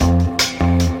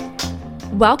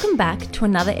Welcome back to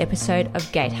another episode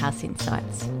of Gatehouse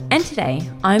Insights. And today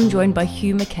I'm joined by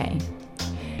Hugh McKay.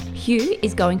 Hugh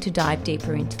is going to dive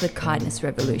deeper into the kindness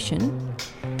revolution,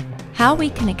 how we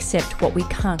can accept what we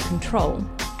can't control,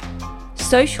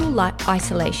 social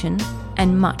isolation,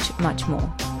 and much, much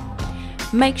more.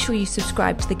 Make sure you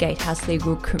subscribe to the Gatehouse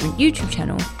Legal Recruitment YouTube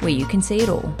channel where you can see it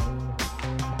all.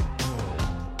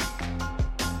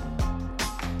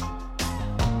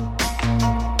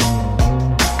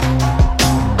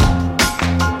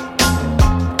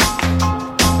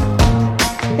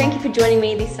 Thank you for joining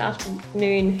me this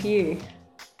afternoon, Hugh.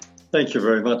 Thank you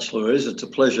very much, Louise. It's a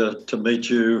pleasure to meet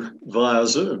you via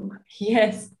Zoom.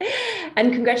 Yes.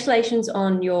 And congratulations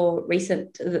on your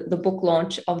the book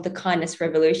launch of The Kindness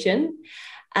Revolution.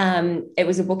 It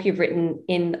was a book you've written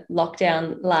in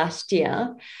lockdown last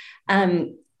year.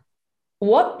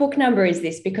 What book number is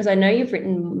this? Because I know you've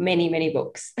written many, many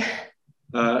books.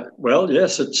 Well,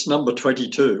 yes, it's number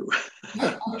 22.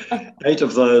 8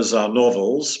 of those are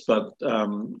novels, but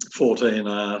 14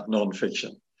 are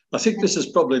non-fiction. I think this is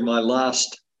probably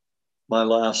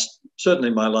certainly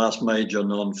my last major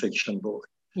non-fiction book.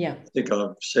 Yeah. I think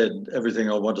I've said everything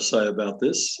I want to say about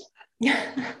this.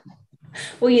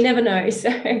 Well, you never know. So.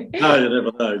 No, you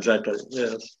never know, exactly.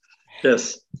 Yes. So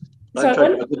In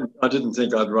fact, I didn't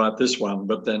think I'd write this one,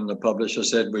 but then the publisher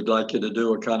said, we'd like you to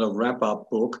do a kind of wrap-up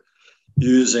book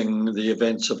using the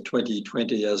events of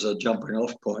 2020 as a jumping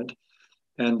off point.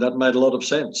 And that made a lot of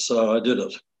sense, so I did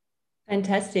it.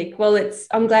 Fantastic. Well,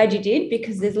 I'm glad you did,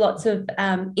 because there's lots of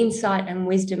insight and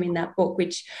wisdom in that book,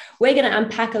 which we're going to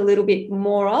unpack a little bit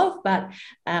more of, but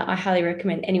I highly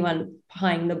recommend anyone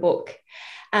buying the book.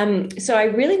 So I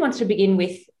really wanted to begin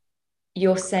with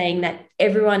your saying that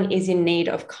everyone is in need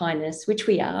of kindness, which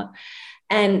we are,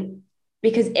 and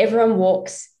because everyone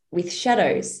walks with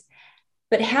shadows.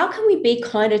 But how can we be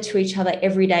kinder to each other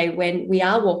every day when we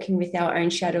are walking with our own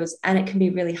shadows, and it can be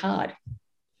really hard?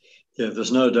 Yeah,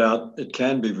 there's no doubt it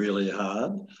can be really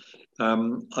hard.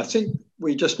 I think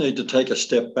we just need to take a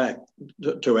step back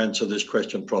to answer this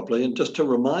question properly, and just to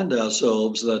remind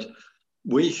ourselves that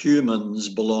we humans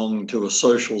belong to a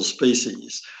social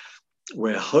species.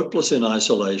 We're hopeless in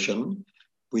isolation.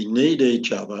 We need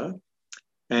each other.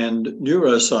 And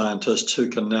neuroscientists who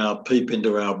can now peep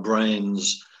into our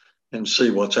brains and see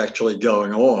what's actually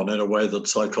going on in a way that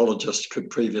psychologists could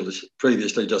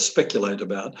previously just speculate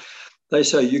about, they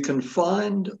say you can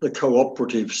find the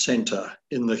cooperative centre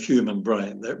in the human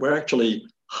brain, that we're actually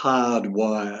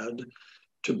hardwired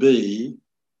to be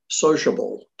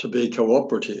sociable, to be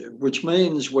cooperative, which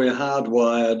means we're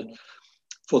hardwired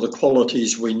for the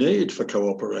qualities we need for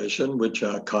cooperation, which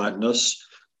are kindness,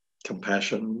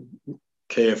 compassion,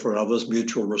 care for others,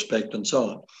 mutual respect, and so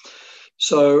on.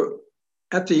 So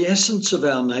at the essence of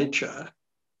our nature,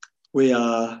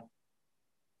 we're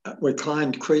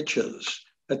kind creatures.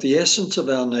 At the essence of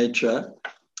our nature,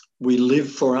 we live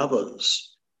for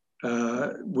others.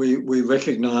 We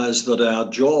recognise that our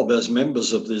job as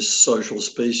members of this social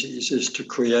species is to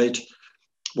create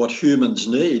what humans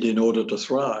need in order to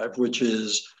thrive, which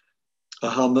is a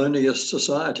harmonious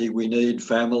society. We need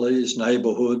families,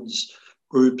 neighbourhoods,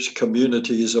 groups,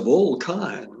 communities of all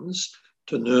kinds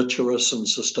to nurture us and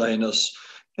sustain us,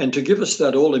 and to give us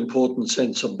that all-important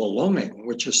sense of belonging,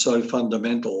 which is so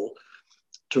fundamental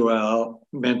to our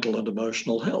mental and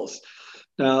emotional health.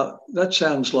 Now, that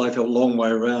sounds like a long way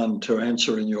around to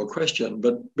answering your question,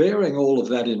 but bearing all of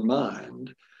that in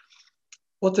mind,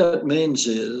 what that means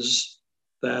is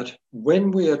that when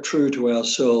we are true to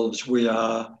ourselves, we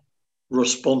are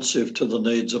responsive to the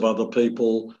needs of other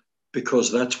people,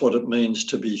 because that's what it means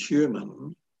to be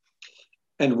human.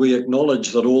 And we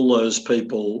acknowledge that all those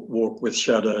people walk with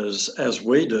shadows as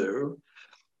we do.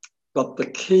 But the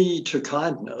key to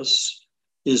kindness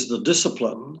is the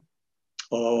discipline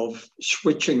of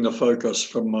switching the focus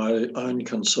from my own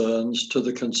concerns to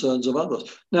the concerns of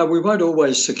others. Now, we won't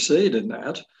always succeed in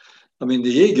that. I mean,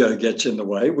 the ego gets in the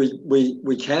way.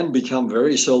 We can become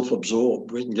very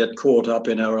self-absorbed. We can get caught up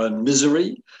in our own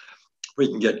misery. We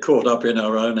can get caught up in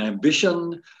our own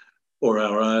ambition or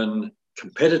our own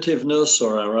competitiveness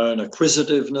or our own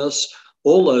acquisitiveness.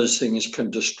 All those things can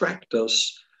distract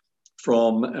us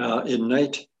from our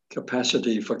innate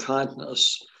capacity for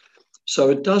kindness. So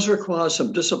it does require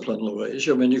some discipline, Louise.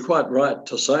 I mean, you're quite right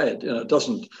to say it. It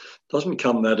doesn't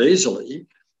come that easily,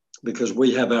 because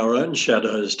we have our own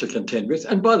shadows to contend with.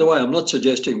 And by the way, I'm not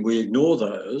suggesting we ignore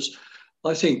those.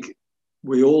 I think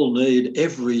we all need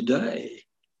every day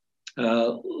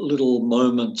little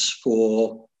moments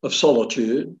of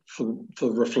solitude, for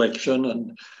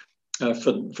reflection, and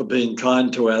for being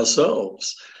kind to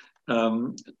ourselves.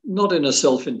 not in a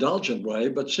self-indulgent way,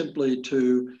 but simply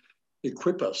to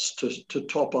equip us to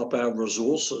top up our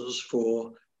resources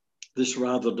for this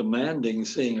rather demanding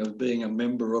thing of being a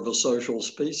member of a social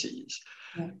species.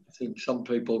 Yeah. I think some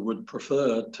people would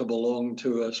prefer to belong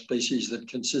to a species that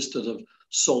consisted of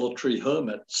solitary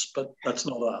hermits, but that's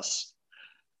not us.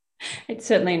 It's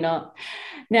certainly not.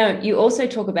 Now, you also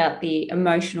talk about the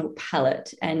emotional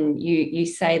palette, and you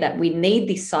say that we need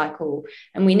this cycle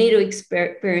and we need to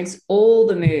experience all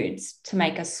the moods to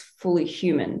make us fully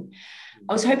human.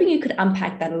 I was hoping you could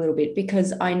unpack that a little bit,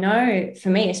 because I know for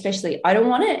me, especially, I don't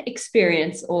want to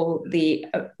experience the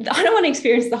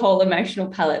whole emotional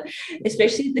palette,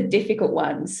 especially the difficult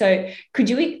ones. So could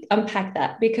you unpack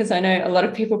that? Because I know a lot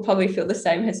of people probably feel the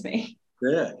same as me.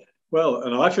 Yeah. Well,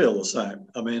 and I feel the same.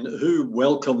 I mean, who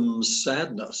welcomes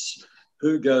sadness?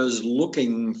 Who goes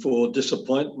looking for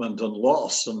disappointment and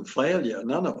loss and failure?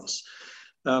 None of us.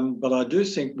 But I do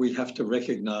think we have to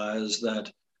recognize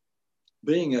that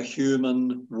being a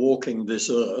human walking this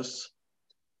earth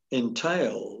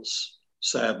entails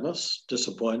sadness,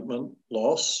 disappointment,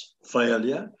 loss,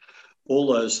 failure,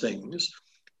 all those things.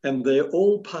 And they're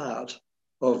all part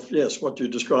of, yes, what you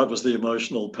describe as the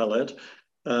emotional palette.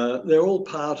 They're all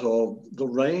part of the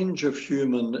range of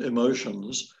human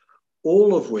emotions,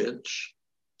 all of which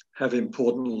have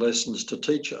important lessons to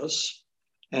teach us,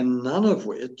 and none of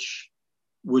which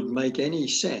would make any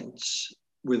sense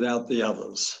without the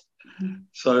others. Mm-hmm.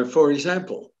 So, for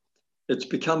example, it's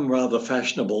become rather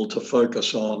fashionable to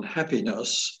focus on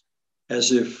happiness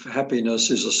as if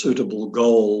happiness is a suitable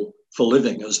goal for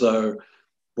living, as though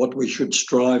what we should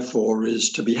strive for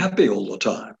is to be happy all the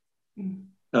time. Mm-hmm.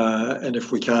 And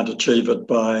if we can't achieve it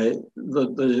by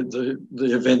the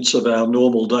events of our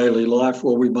normal daily life,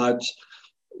 well, we might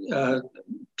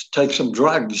take some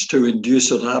drugs to induce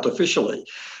it artificially.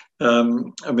 I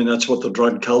mean, that's what the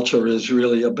drug culture is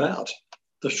really about,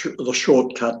 the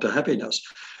shortcut to happiness.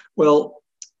 Well,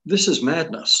 this is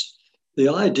madness. The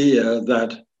idea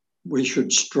that we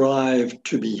should strive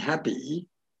to be happy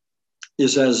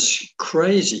is as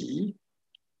crazy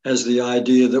as the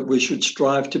idea that we should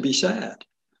strive to be sad.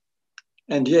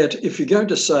 And yet, if you're going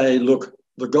to say, look,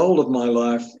 the goal of my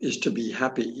life is to be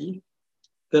happy,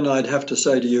 then I'd have to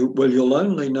say to you, well, you'll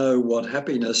only know what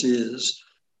happiness is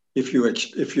if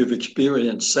you've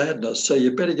experienced sadness. So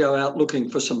you better go out looking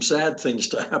for some sad things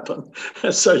to happen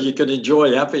so you can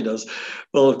enjoy happiness.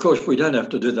 Well, of course, we don't have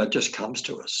to do that. It just comes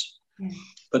to us. Yeah.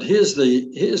 But here's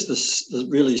the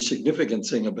really significant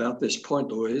thing about this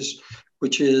point, Louise,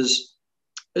 which is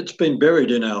it's been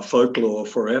buried in our folklore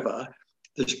forever,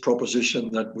 this proposition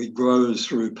that we grow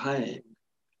through pain.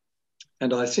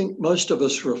 And I think most of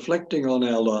us reflecting on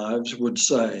our lives would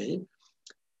say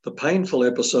the painful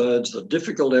episodes, the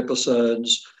difficult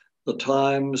episodes, the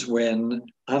times when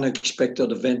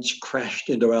unexpected events crashed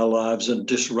into our lives and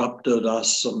disrupted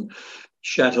us and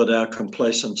shattered our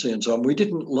complacency and so on. We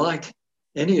didn't like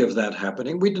any of that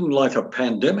happening. We didn't like a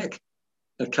pandemic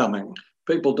coming.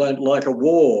 People don't like a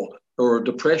war or a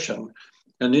depression.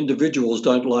 And individuals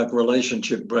don't like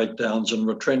relationship breakdowns and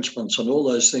retrenchments and all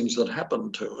those things that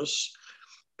happen to us.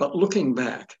 But looking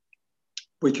back,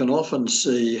 we can often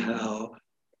see how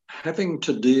having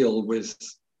to deal with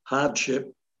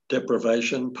hardship,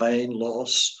 deprivation, pain,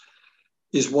 loss,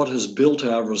 is what has built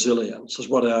our resilience,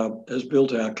 has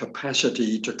built our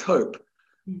capacity to cope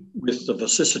with the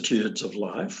vicissitudes of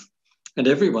life. And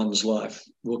everyone's life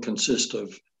will consist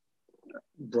of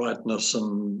brightness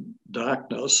and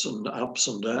darkness and ups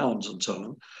and downs and so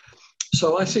on.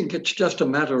 So I think it's just a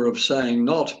matter of saying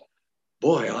not,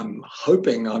 boy, I'm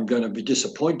hoping I'm going to be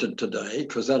disappointed today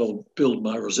because that'll build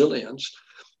my resilience,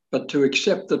 but to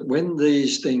accept that when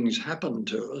these things happen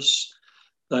to us,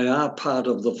 they are part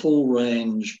of the full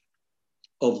range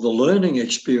of the learning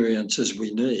experiences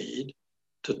we need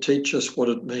to teach us what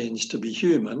it means to be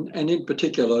human, and in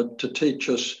particular, to teach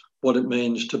us what it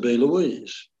means to be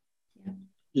Louise.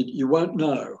 You won't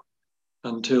know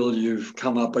until you've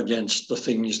come up against the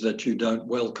things that you don't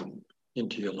welcome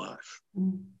into your life.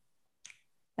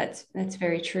 That's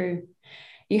very true.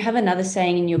 You have another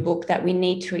saying in your book that we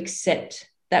need to accept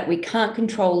that we can't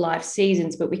control life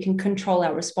seasons, but we can control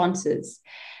our responses.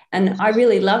 And I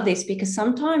really love this because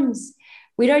sometimes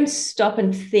we don't stop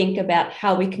and think about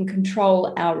how we can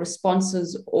control our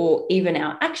responses or even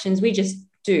our actions. We just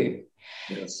do.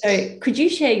 Yes. So could you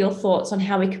share your thoughts on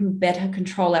how we can better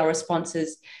control our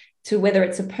responses to whether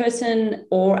it's a person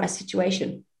or a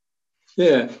situation?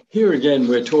 Yeah, here again,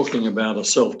 we're talking about a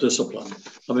self-discipline.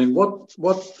 I mean,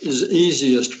 what is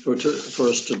easiest for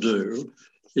us to do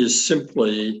is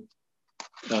simply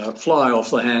fly off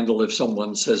the handle if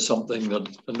someone says something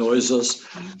that annoys us,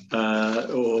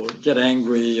 or get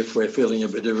angry if we're feeling a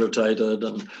bit irritated,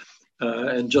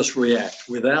 and just react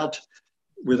without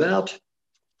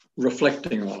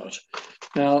reflecting on it.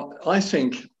 Now, I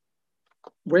think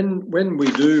when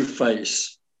we do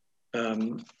face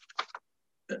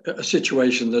a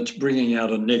situation that's bringing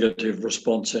out a negative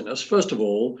response in us, first of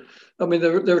all, I mean,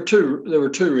 there are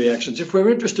two reactions. If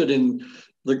we're interested in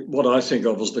what I think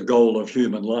of as the goal of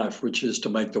human life, which is to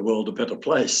make the world a better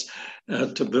place,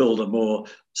 to build a more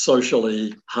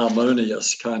socially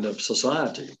harmonious kind of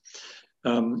society,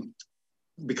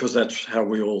 because that's how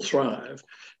we all thrive.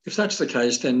 If that's the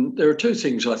case, then there are two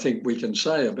things I think we can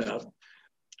say about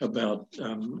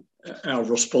our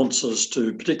responses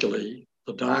to particularly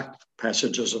the dark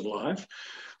passages of life.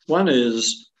 One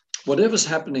is, whatever's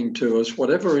happening to us,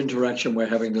 whatever interaction we're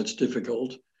having that's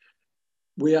difficult,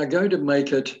 we are going to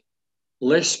make it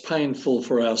less painful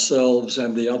for ourselves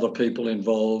and the other people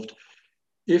involved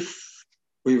if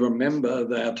we remember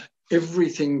that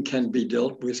everything can be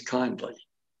dealt with kindly.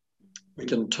 We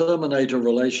can terminate a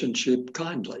relationship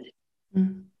kindly.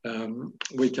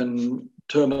 We can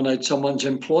terminate someone's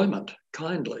employment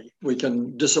kindly. We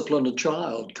can discipline a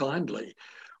child kindly.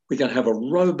 We can have a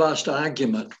robust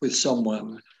argument with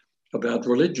someone about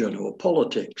religion or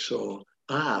politics or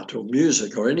art or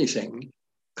music or anything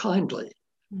kindly.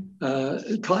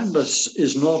 Kindness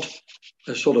is not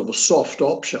a sort of a soft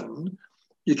option.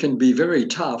 You can be very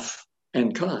tough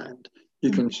and kind.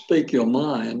 You can speak your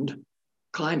mind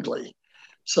kindly.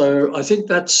 So I think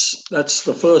that's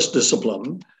the first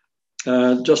discipline,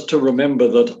 just to remember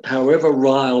that however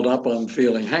riled up I'm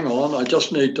feeling, hang on, I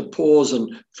just need to pause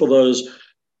and for those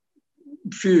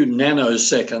few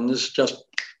nanoseconds, just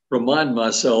remind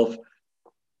myself,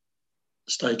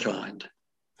 stay kind.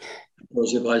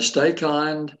 Because if I stay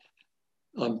kind,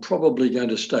 I'm probably going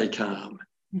to stay calm.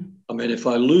 I mean, if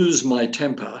I lose my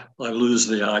temper, I lose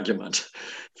the argument.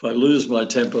 If I lose my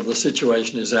temper, the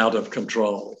situation is out of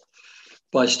control.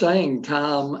 By staying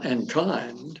calm and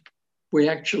kind, we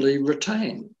actually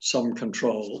retain some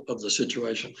control of the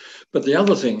situation. But the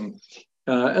other thing,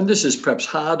 and this is perhaps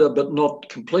harder, but not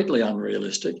completely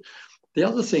unrealistic, the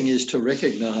other thing is to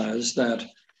recognize that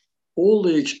all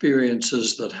the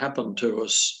experiences that happen to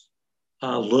us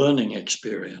are learning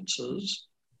experiences.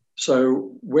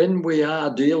 So when we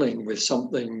are dealing with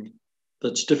something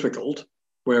that's difficult,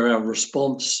 where our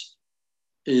response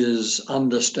is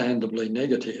understandably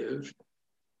negative,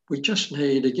 we just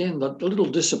need, again, that little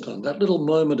discipline, that little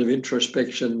moment of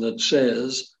introspection that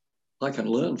says, I can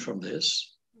learn from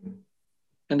this.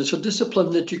 And it's a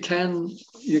discipline that you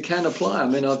can apply. I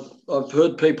mean, I've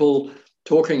heard people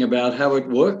talking about how it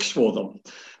works for them,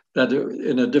 that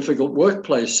in a difficult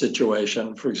workplace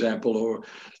situation, for example, or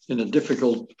in a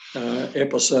difficult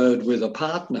episode with a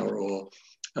partner or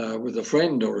with a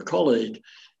friend or a colleague,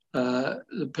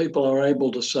 people are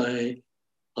able to say,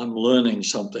 I'm learning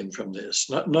something from this.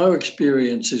 No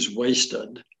experience is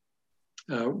wasted.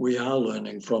 We are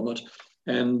learning from it.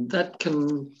 And that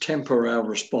can temper our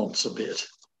response a bit.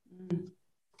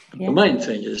 Yeah. The main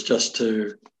thing is just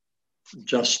to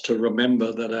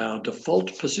remember that our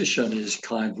default position is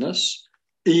kindness,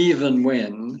 even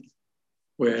when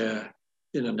we're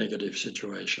in a negative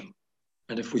situation.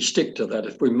 And if we stick to that,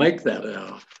 if we make that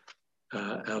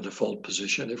our default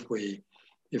position, if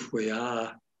we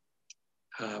are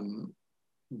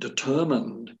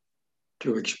determined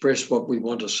to express what we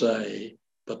want to say,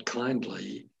 but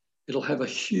kindly, it'll have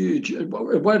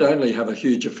it won't only have a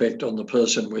huge effect on the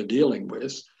person we're dealing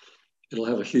with, it'll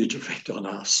have a huge effect on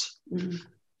us.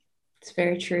 It's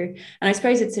very true. And I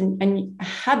suppose it's a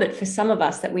habit for some of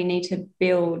us that we need to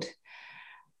build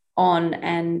on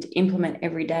and implement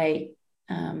every day,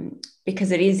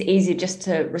 because it is easy just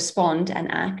to respond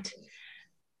and act.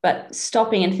 But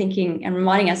stopping and thinking and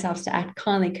reminding ourselves to act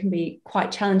kindly can be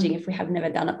quite challenging if we have never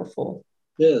done it before.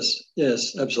 Yes,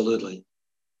 absolutely.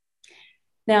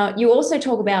 Now, you also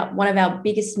talk about one of our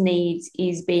biggest needs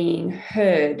is being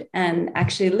heard, and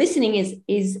actually listening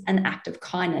is an act of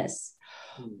kindness.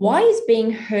 Why is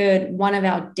being heard one of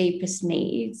our deepest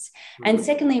needs? And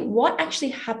secondly, what actually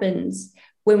happens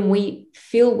when we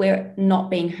feel we're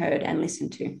not being heard and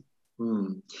listened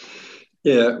to?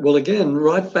 Yeah, well, again,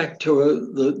 right back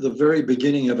to the very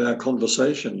beginning of our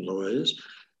conversation, Louise,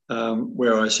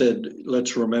 where I said,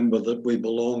 let's remember that we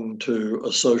belong to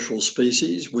a social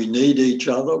species. We need each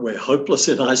other. We're hopeless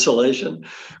in isolation.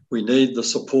 We need the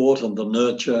support and the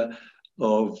nurture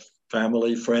of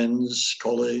family, friends,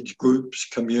 colleagues, groups,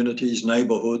 communities,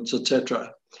 neighbourhoods,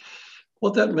 etc.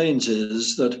 What that means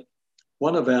is that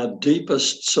one of our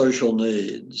deepest social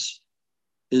needs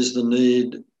is the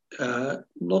need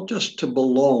not just to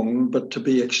belong, but to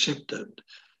be accepted.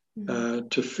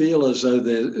 To feel as though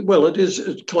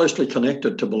it's closely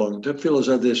connected to belong, to feel as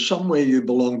though there's somewhere you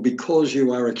belong because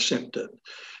you are accepted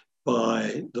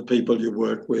by the people you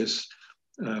work with,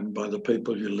 by the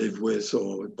people you live with,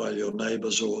 or by your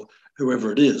neighbours or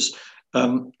whoever it is.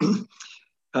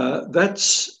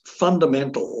 That's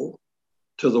fundamental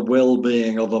to the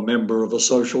well-being of a member of a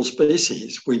social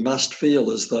species. We must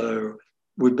feel as though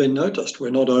we've been noticed.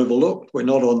 We're not overlooked. We're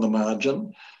not on the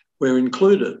margin. We're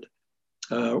included.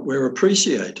 We're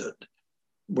appreciated.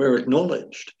 We're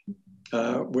acknowledged.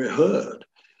 We're heard.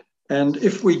 And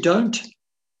if we don't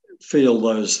feel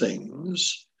those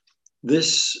things,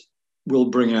 this will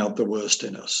bring out the worst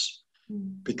in us.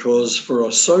 Because for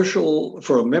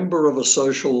a member of a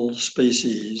social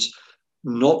species,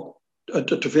 not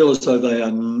to feel as though they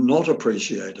are not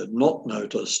appreciated, not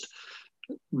noticed,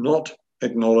 not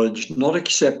acknowledged, not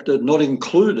accepted, not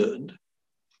included,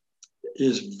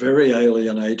 is very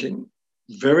alienating,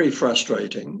 very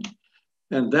frustrating,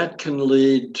 and that can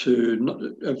lead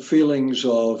to feelings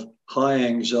of high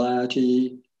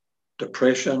anxiety,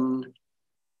 depression,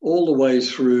 all the way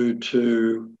through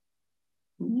to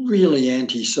really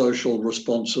antisocial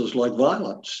responses like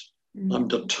violence. I'm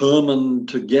determined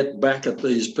to get back at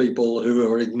these people who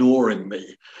are ignoring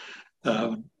me.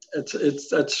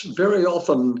 That's very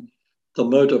often the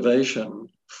motivation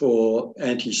for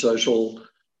antisocial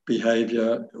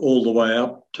behaviour, all the way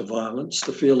up to violence,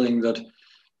 the feeling that,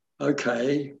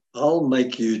 okay, I'll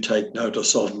make you take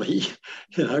notice of me,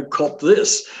 cop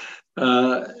this.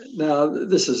 Now,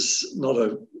 this is not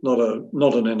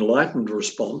an enlightened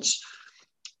response,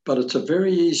 but it's a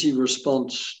very easy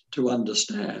response to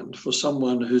understand for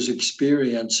someone who's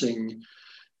experiencing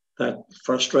that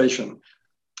frustration.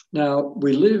 Now,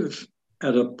 we live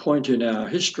at a point in our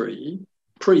history,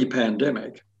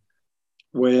 pre-pandemic,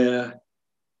 where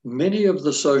many of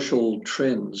the social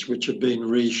trends which have been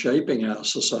reshaping our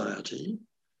society,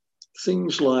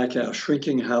 things like our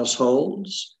shrinking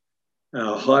households,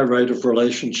 our high rate of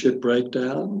relationship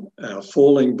breakdown, our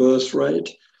falling birth rate,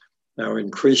 our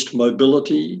increased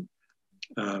mobility,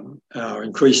 our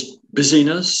increased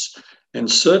busyness, and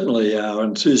certainly our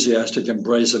enthusiastic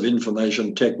embrace of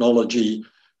information technology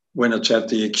when it's at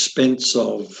the expense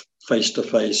of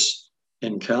face-to-face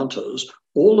encounters,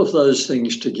 all of those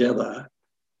things together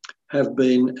have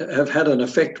had an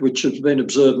effect which has been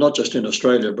observed not just in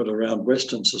Australia but around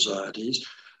Western societies,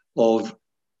 of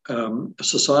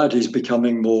societies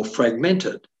becoming more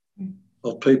fragmented,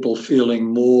 of people feeling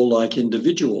more like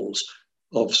individuals,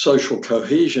 of social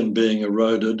cohesion being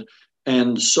eroded,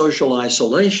 and social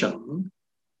isolation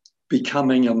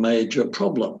becoming a major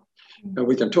problem. And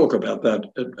we can talk about that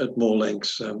at more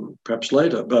length perhaps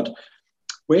later, but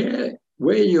where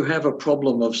you have a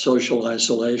problem of social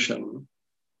isolation,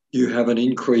 you have an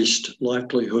increased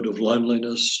likelihood of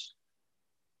loneliness,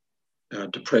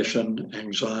 depression,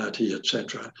 anxiety,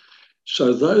 etc.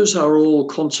 So those are all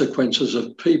consequences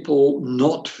of people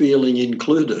not feeling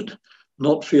included,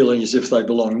 not feeling as if they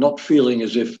belong, not feeling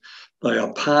as if they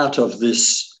are part of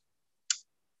this,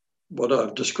 what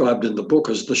I've described in the book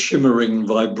as the shimmering,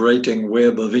 vibrating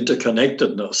web of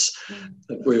interconnectedness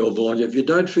that we all belong. If you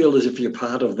don't feel as if you're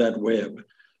part of that web,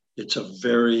 it's a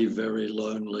very, very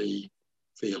lonely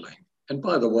feeling. And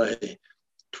by the way,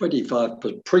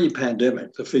 25%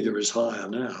 pre-pandemic, the figure is higher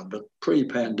now, but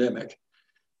pre-pandemic,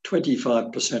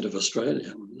 25% of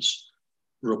Australians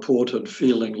reported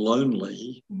feeling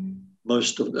lonely.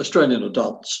 Most of Australian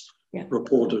adults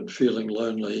reported feeling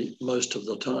lonely most of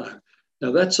the time.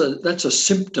 Now that's a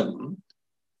symptom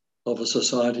of a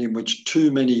society in which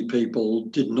too many people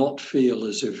did not feel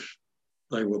as if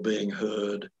they were being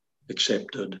heard,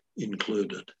 accepted,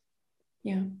 included.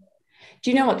 Yeah.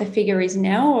 Do you know what the figure is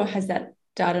now, or has that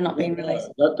data not been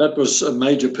released? That was a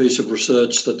major piece of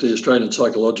research that the Australian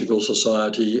Psychological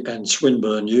Society and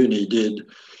Swinburne Uni did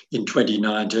in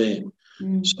 2019.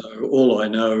 So all I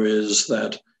know is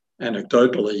that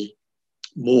anecdotally,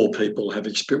 more people have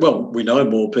experienced, we know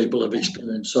more people have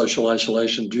experienced social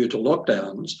isolation due to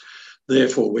lockdowns.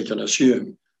 Therefore, we can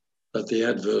assume that the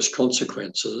adverse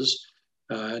consequences,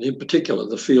 and in particular,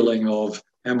 the feeling of,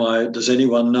 does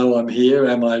anyone know I'm here?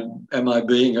 Am I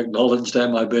being acknowledged?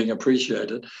 Am I being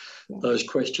appreciated? Those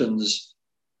questions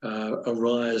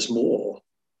arise more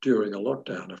during a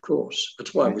lockdown, of course.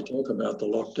 That's why we talk about the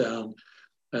lockdown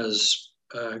as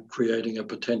creating a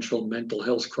potential mental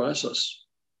health crisis.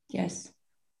 Yes.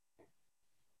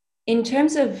 In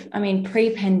terms of,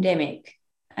 pre-pandemic,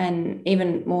 and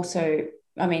even more so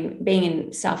I mean, being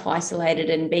in self-isolated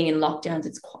and being in lockdowns,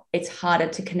 it's harder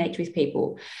to connect with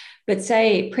people. But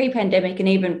say pre-pandemic and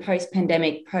even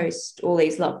post-pandemic, post all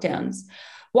these lockdowns,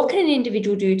 what can an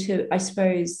individual do to, I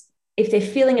suppose, if they're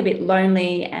feeling a bit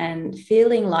lonely and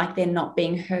feeling like they're not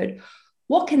being heard,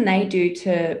 what can they do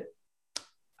to,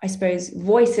 I suppose,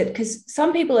 voice it? Because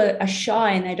some people are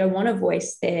shy and they don't want to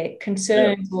voice their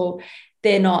concerns, or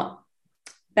they don't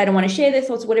want to share their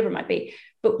thoughts, whatever it might be.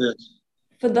 But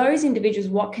for those individuals,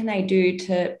 what can they do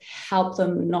to help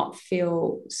them not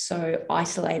feel so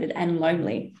isolated and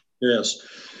lonely? Yes.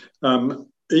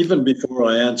 Even before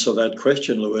I answer that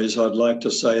question, Louise, I'd like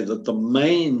to say that the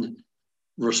main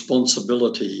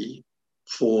responsibility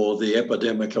for the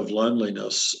epidemic of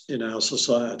loneliness in our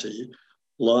society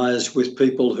lies with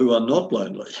people who are not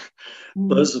lonely.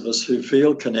 Those of us who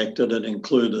feel connected and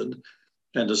included,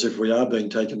 and as if we are being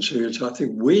taken seriously, I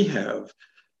think we have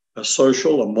a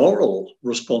social, a moral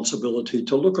responsibility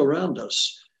to look around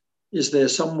us. Is there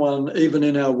someone, even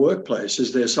in our workplace,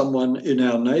 is there someone in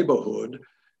our neighbourhood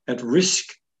at risk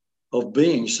of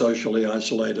being socially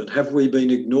isolated? Have we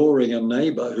been ignoring a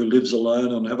neighbour who lives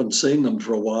alone and haven't seen them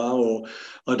for a while, or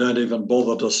I don't even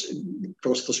bother to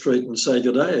cross the street and say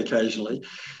good day occasionally?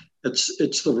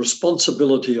 It's the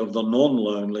responsibility of the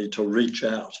non-lonely to reach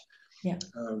out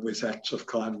with acts of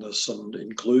kindness and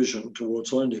inclusion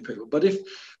towards lonely people. But if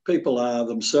people are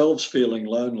themselves feeling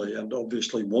lonely and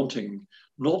obviously wanting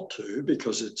not to,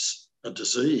 because it's a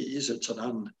disease, it's an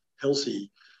unhealthy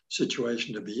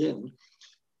situation to be in,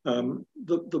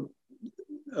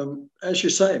 as you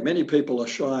say, many people are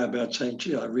shy about saying,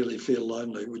 gee, I really feel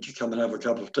lonely. Would you come and have a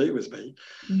cup of tea with me?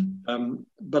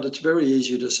 But it's very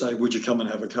easy to say, would you come and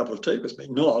have a cup of tea with me?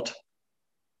 Not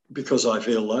because I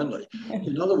feel lonely.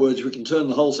 In other words, we can turn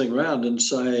the whole thing around and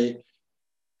say,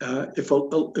 if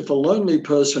a lonely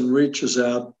person reaches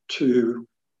out to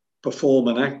perform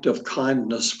an act of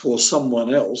kindness for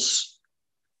someone else,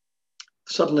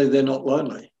 suddenly they're not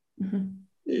lonely.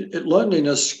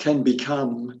 Loneliness can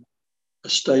become a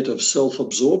state of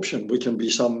self-absorption. We can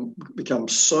become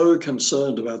so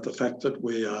concerned about the fact that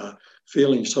we are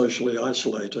feeling socially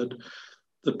isolated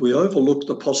that we overlook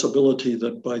the possibility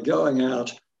that by going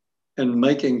out and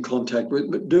making contact,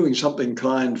 doing something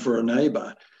kind for a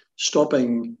neighbour,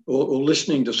 stopping or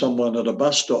listening to someone at a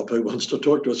bus stop who wants to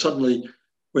talk to us, suddenly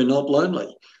we're not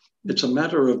lonely. It's a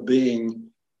matter of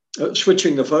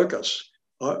switching the focus.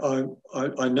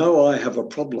 I know I have a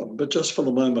problem, but just for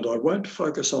the moment, I won't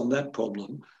focus on that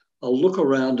problem. I'll look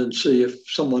around and see if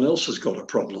someone else has got a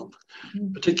problem,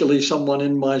 particularly someone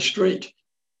in my street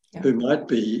who might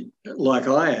be, like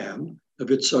I am, a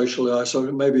bit socially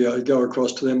isolated. Maybe I go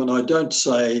across to them and I don't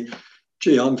say,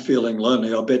 gee, I'm feeling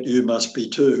lonely. I bet you must be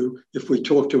too. If we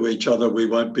talk to each other, we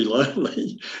won't be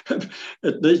lonely.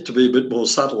 It needs to be a bit more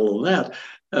subtle than that.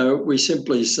 We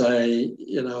simply say,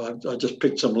 I just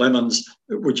picked some lemons.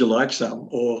 Would you like some?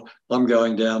 Or I'm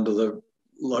going down to the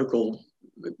local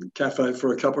cafe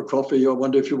for a cup of coffee. I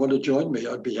wonder if you want to join me.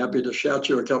 I'd be happy to shout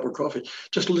you a cup of coffee.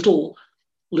 Just little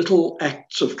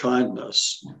acts of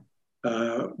kindness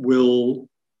will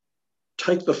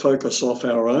take the focus off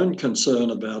our own concern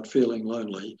about feeling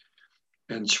lonely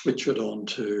and switch it on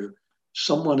to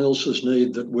someone else's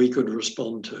need that we could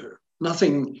respond to.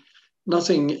 Nothing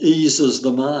eases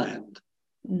the mind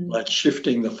like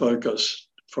shifting the focus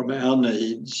from our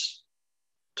needs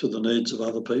to the needs of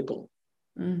other people.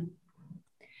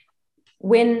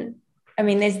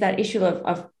 There's that issue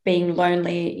of being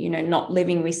lonely, not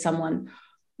living with someone.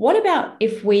 What about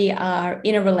if we are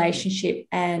in a relationship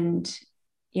and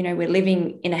we're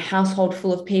living in a household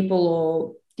full of people,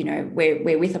 or,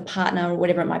 we're with a partner or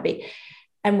whatever it might be,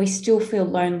 and we still feel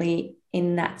lonely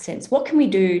in that sense? What can we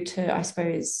do to, I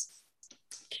suppose,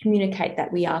 communicate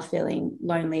that we are feeling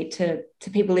lonely to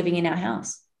people living in our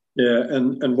house? Yeah,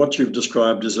 and what you've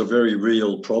described is a very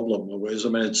real problem, Louise.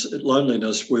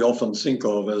 Loneliness we often think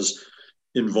of as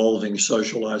involving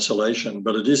social isolation,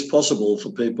 but it is possible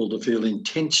for people to feel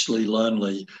intensely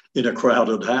lonely in a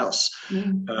crowded house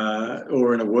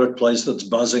or in a workplace that's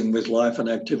buzzing with life and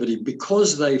activity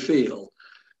because they feel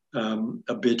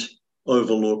a bit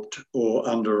overlooked or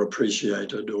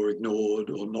underappreciated or ignored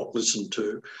or not listened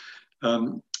to.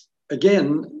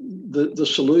 Again, the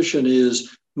solution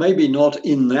is maybe not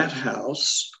in that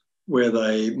house where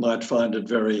they might find it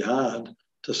very hard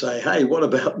to say, hey, what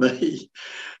about me?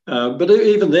 But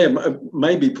even there, it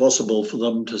may be possible for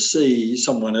them to see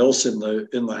someone else in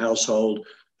the household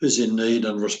who's in need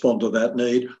and respond to that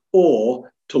need,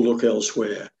 or to look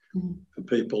elsewhere for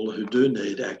people who do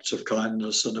need acts of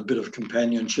kindness and a bit of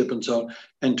companionship and so on,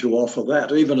 and to offer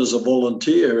that, even as a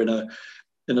volunteer in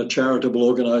in a charitable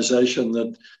organisation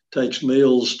that takes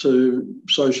meals to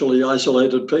socially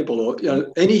isolated people, or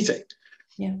anything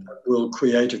that will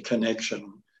create a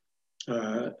connection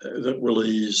that will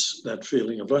ease that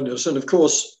feeling of loneliness. And of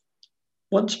course,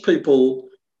 once people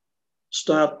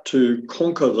start to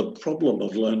conquer the problem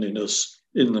of loneliness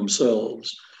in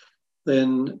themselves,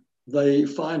 then they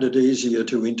find it easier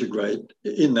to integrate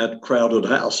in that crowded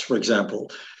house, for example,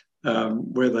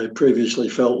 where they previously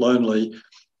felt lonely.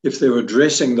 If they're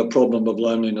addressing the problem of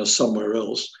loneliness somewhere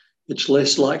else, it's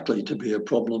less likely to be a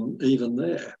problem even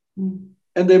there.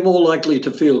 And they're more likely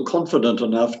to feel confident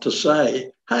enough to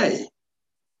say, hey,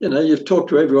 you've talked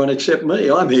to everyone except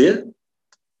me. I'm here.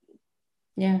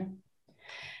 Yeah.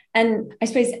 And I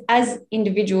suppose as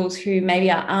individuals who maybe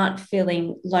aren't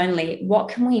feeling lonely, what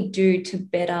can we do to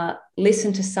better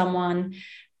listen to someone,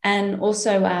 and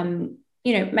also,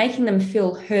 making them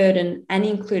feel heard and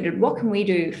included? What can we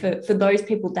do for those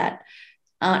people that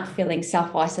aren't feeling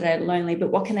self-isolated, lonely,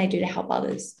 but what can they do to help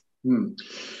others?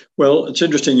 Well, it's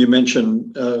interesting you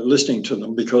mentioned listening to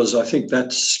them, because I think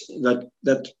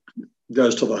that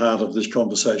goes to the heart of this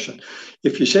conversation.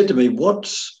 If you said to me,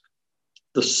 what's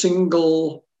the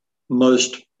single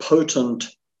most potent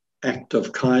act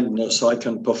of kindness I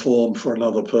can perform for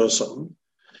another person,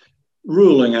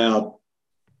 ruling out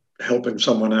helping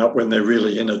someone out when they're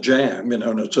really in a jam,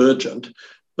 and it's urgent,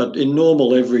 but in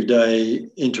normal everyday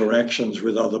interactions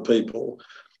with other people,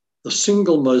 the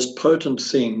single most potent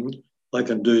thing I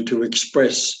can do to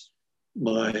express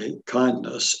my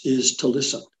kindness is to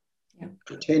listen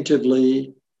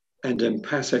attentively and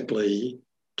empathically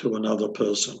to another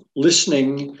person.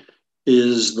 Listening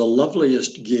is the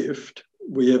loveliest gift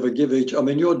we ever give each. I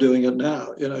mean, you're doing it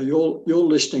now. You're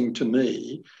listening to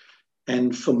me,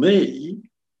 and for me,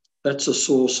 that's a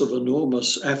source of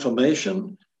enormous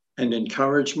affirmation and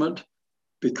encouragement,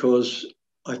 because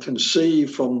I can see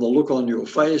from the look on your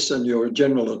face and your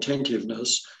general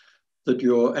attentiveness that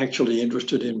you're actually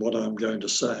interested in what I'm going to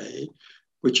say,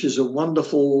 which is a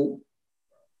wonderful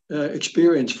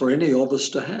experience for any of us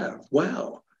to have.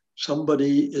 Wow,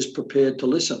 somebody is prepared to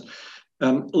listen.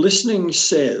 Listening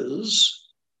says,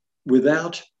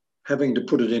 without having to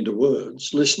put it into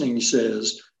words, listening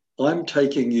says, I'm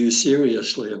taking you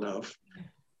seriously enough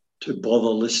to bother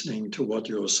listening to what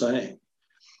you're saying.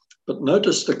 But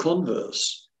notice the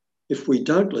converse. If we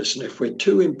don't listen, if we're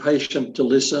too impatient to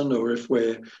listen, or if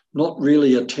we're not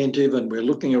really attentive and we're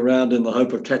looking around in the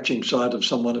hope of catching sight of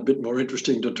someone a bit more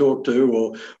interesting to talk to,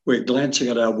 or we're glancing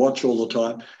at our watch all the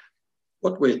time,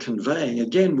 what we're conveying,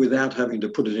 again, without having to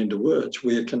put it into words,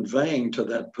 we're conveying to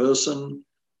that person,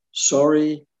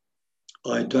 sorry,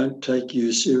 I don't take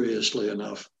you seriously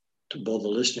enough to bother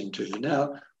listening to you.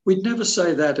 Now, we'd never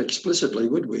say that explicitly,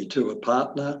 would we, to a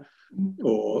partner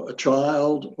or a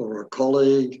child or a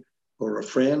colleague or a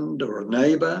friend or a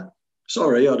neighbour?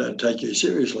 Sorry, I don't take you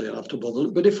seriously enough to bother.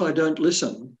 But if I don't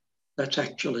listen, that's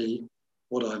actually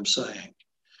what I'm saying.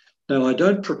 Now, I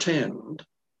don't pretend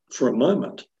for a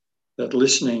moment that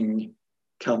listening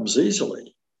comes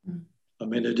easily. I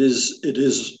mean, it is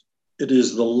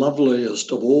the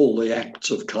loveliest of all the acts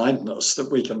of kindness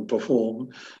that we can perform,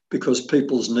 because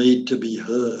people's need to be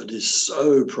heard is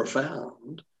so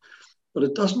profound. But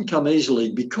it doesn't come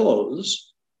easily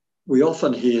because we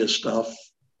often hear stuff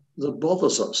that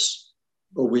bothers us,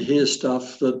 or we hear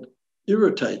stuff that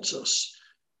irritates us,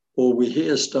 or we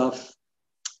hear stuff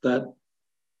that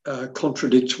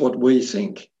contradicts what we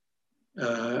think.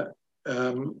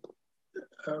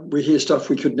 We hear stuff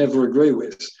we could never agree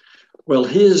with. Well,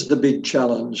 here's the big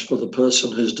challenge for the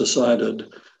person who's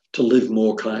decided to live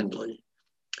more kindly.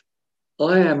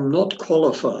 I am not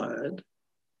qualified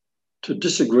to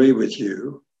disagree with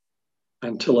you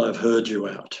until I've heard you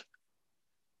out.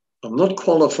 I'm not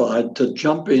qualified to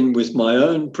jump in with my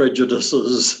own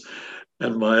prejudices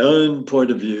and my own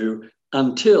point of view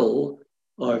until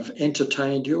I've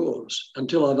entertained yours,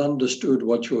 until I've understood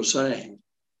what you're saying.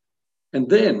 And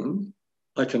then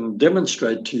I can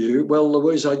demonstrate to you, well,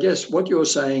 Louise, I guess what you're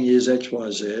saying is X,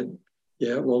 Y, Z.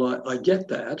 Yeah, well, I get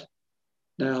that.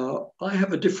 Now, I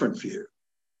have a different view.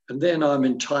 And then I'm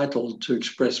entitled to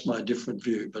express my different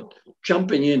view. But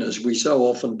jumping in, as we so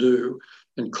often do,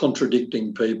 and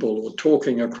contradicting people or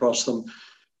talking across them,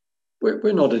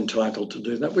 we're not entitled to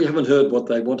do that. We haven't heard what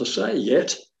they want to say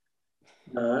yet.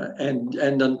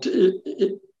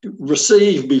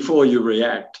 Receive before you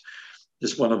react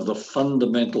is one of the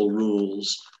fundamental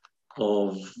rules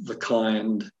of the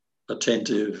kind,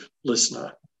 attentive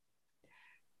listener.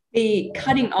 The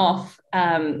cutting off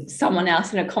someone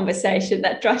else in a conversation,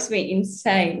 that drives me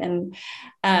insane.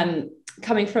 And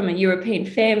coming from a European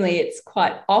family, it's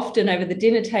quite often over the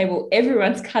dinner table,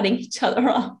 everyone's cutting each other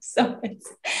off.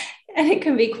 And it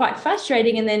can be quite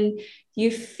frustrating. And then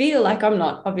you feel like, I'm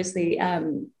not obviously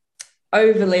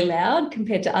overly loud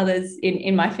compared to others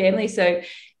in my family. So,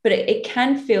 but it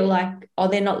can feel like, oh,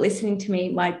 they're not listening to me.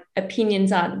 My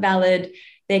opinions aren't valid.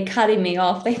 They're cutting me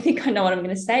off. They think I know what I'm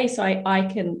going to say. So I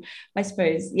can, I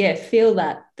suppose, feel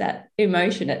that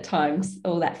emotion at times,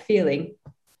 or that feeling.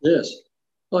 Yes.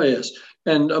 Oh, yes.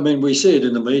 And I mean, we see it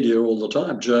in the media all the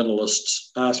time,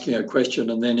 journalists asking a question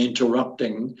and then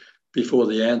interrupting before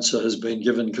the answer has been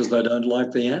given because they don't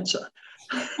like the answer.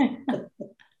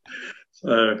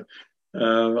 So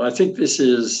I think this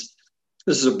is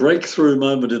a breakthrough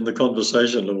moment in the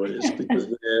conversation, Louise, because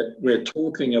we're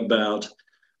talking about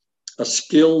a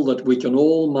skill that we can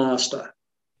all master.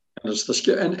 And it's the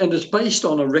skill, and it's based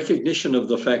on a recognition of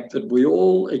the fact that we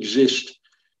all exist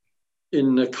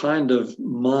in a kind of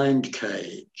mind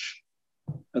cage.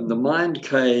 And the mind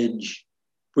cage,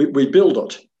 we build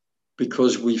it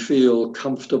because we feel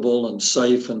comfortable and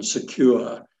safe and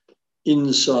secure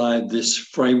inside this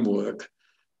framework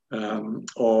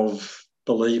of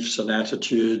beliefs and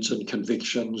attitudes and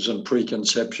convictions and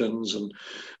preconceptions and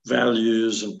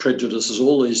values and prejudices,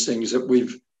 all these things that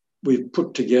we've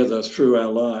put together through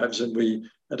our lives. And we,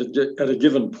 at a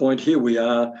given point, here we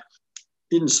are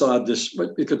inside this,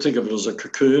 you could think of it as a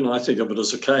cocoon, I think of it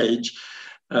as a cage.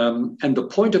 And the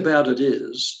point about it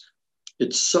is,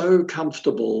 it's so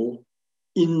comfortable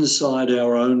inside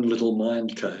our own little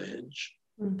mind cage.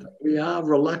 Mm-hmm. We are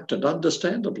reluctant,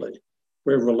 understandably.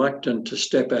 We're reluctant to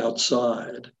step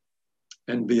outside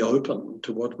and be open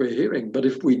to what we're hearing. But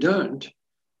if we don't,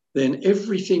 then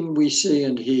everything we see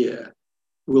and hear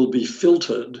will be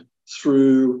filtered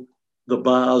through the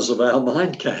bars of our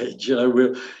mind cage. You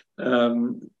know,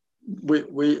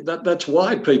 that's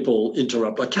why people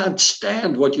interrupt. I can't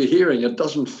stand what you're hearing. It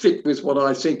doesn't fit with what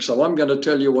I think, so I'm going to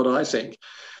tell you what I think.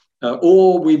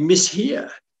 Or we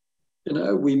mishear, you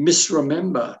know, we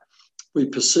misremember. We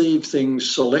perceive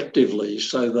things selectively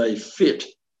so they fit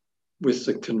with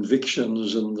the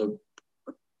convictions and the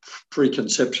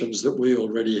preconceptions that we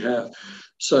already have.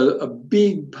 So a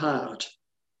big part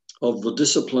of the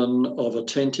discipline of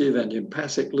attentive and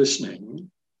empathic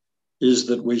listening is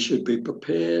that we should be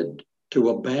prepared to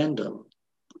abandon,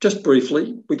 just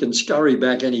briefly, we can scurry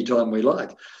back anytime we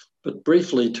like, but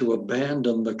briefly to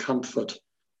abandon the comfort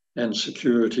and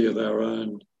security of our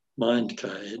own mind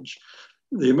cage.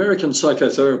 The American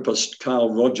psychotherapist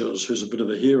Carl Rogers, who's a bit of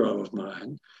a hero of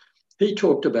mine, he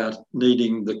talked about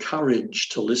needing the courage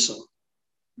to listen.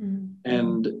 Mm-hmm.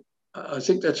 And I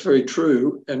think that's very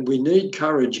true. And we need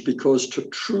courage because to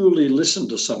truly listen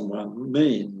to someone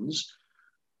means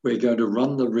we're going to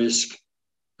run the risk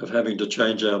of having to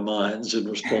change our minds in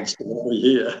response to what we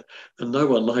hear. And no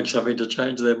one likes having to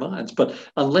change their minds. But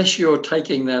unless you're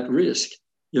taking that risk,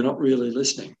 you're not really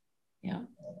listening. Yeah.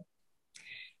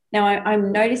 Now,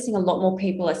 I'm noticing a lot more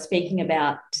people are speaking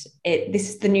about it. This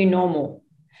is the new normal.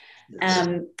 Yes.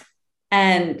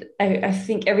 And I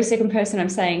think every second person I'm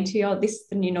saying to you, oh, this is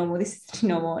the new normal, this is the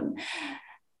new normal. And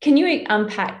can you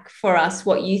unpack for us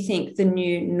what you think the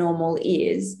new normal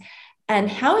is? And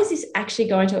how is this actually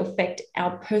going to affect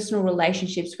our personal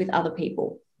relationships with other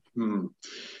people? Yeah,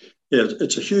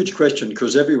 it's a huge question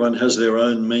because everyone has their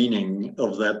own meaning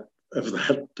of that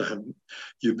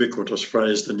ubiquitous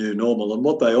phrase, the new normal. And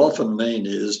what they often mean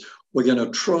is we're going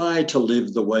to try to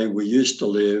live the way we used to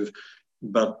live,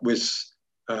 but with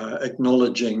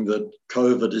acknowledging that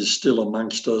COVID is still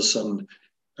amongst us, and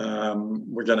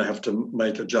we're going to have to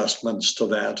make adjustments to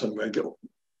that, and we're going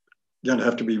to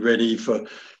have to be ready for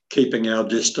keeping our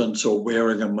distance or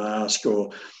wearing a mask or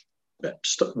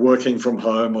working from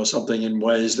home or something in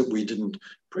ways that we didn't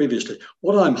previously.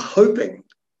 What I'm hoping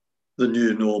the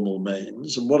new normal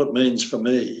means, and what it means for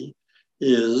me,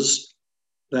 is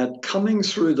that coming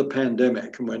through the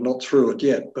pandemic, and we're not through it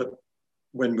yet, but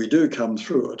when we do come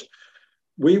through it,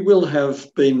 we will have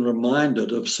been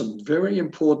reminded of some very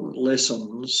important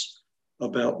lessons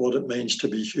about what it means to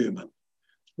be human.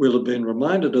 We'll have been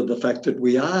reminded of the fact that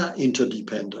we are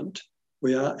interdependent.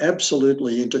 We are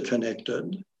absolutely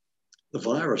interconnected. The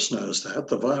virus knows that.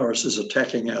 The virus is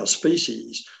attacking our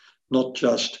species, not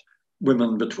just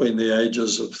women between the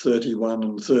ages of 31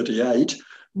 and 38,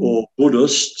 or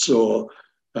Buddhists, or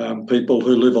people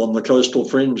who live on the coastal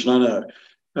fringe. No,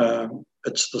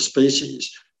 it's the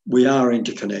species. We are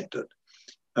interconnected.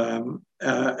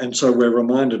 And so we're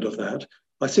reminded of that.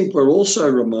 I think we're also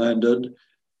reminded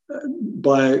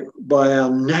by our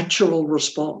natural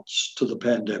response to the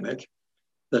pandemic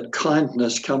that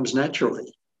kindness comes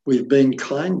naturally. We've been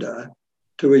kinder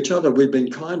to each other. We've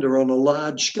been kinder on a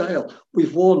large scale.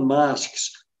 We've worn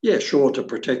masks, yeah, sure, to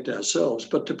protect ourselves,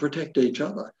 but to protect each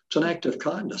other. It's an act of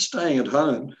kindness. Staying at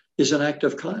home is an act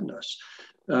of kindness.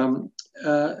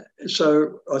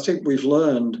 So I think we've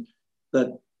learned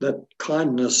that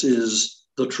kindness is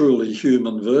the truly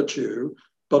human virtue,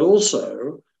 but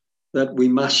also that we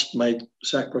must make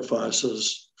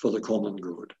sacrifices for the common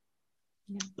good.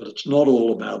 Yeah. That it's not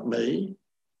all about me,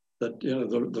 that, you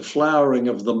know, the flowering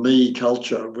of the me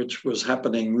culture, which was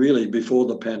happening really before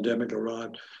the pandemic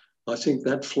arrived, I think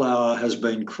that flower has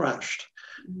been crushed.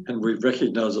 And we've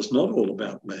recognised it's not all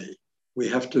about me. We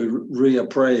have to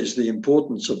reappraise the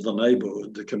importance of the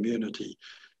neighbourhood, the community,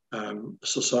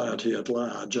 society at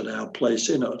large, and our place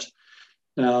in it.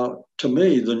 Now, to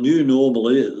me, the new normal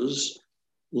is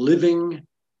living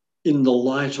in the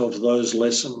light of those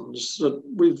lessons that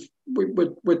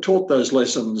we're taught those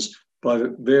lessons by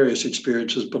various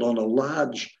experiences, but on a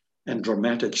large and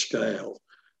dramatic scale,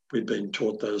 we've been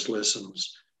taught those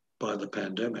lessons by the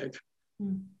pandemic.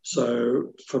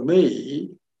 So for me,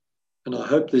 and I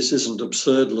hope this isn't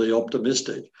absurdly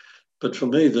optimistic, but for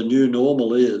me, the new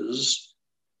normal is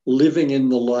living in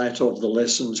the light of the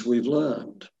lessons we've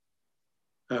learned,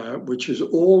 which is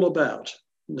all about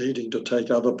needing to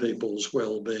take other people's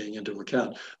well-being into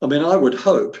account. I mean, I would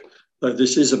hope, though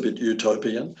this is a bit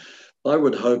utopian, I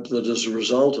would hope that as a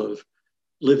result of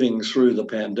living through the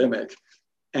pandemic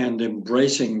and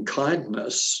embracing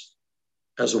kindness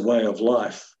as a way of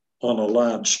life on a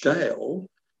large scale,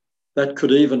 that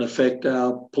could even affect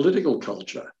our political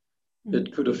culture.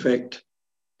 It could affect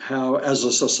how, as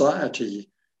a society,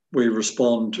 we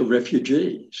respond to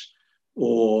refugees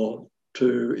or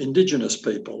to Indigenous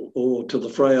people or to the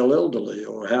frail elderly,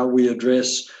 or how we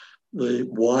address the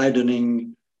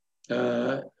widening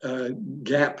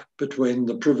gap between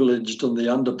the privileged and the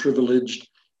underprivileged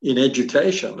in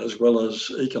education as well as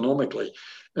economically,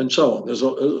 and so on. There's a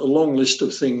long list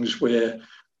of things where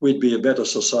we'd be a better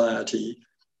society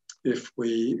if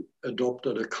we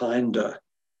adopted a kinder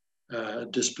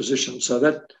disposition. So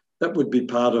that would be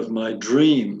part of my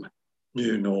dream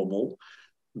new normal.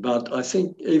 But I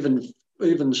think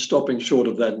even stopping short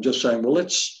of that and just saying, well,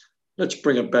 let's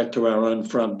bring it back to our own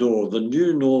front door. The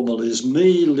new normal is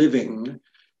me living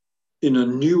in a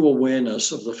new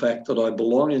awareness of the fact that I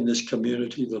belong in this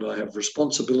community, that I have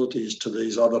responsibilities to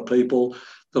these other people,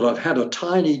 that I've had a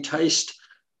tiny taste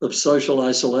of social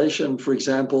isolation, for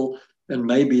example, and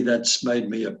maybe that's made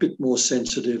me a bit more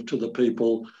sensitive to the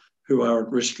people who are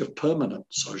at risk of permanent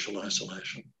social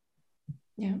isolation.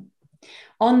 Yeah.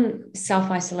 On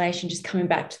self-isolation, just coming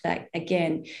back to that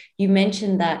again, you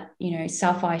mentioned that, you know,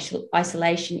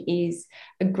 self-isolation is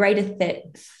a greater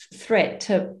threat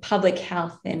to public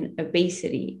health than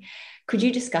obesity. Could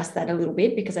you discuss that a little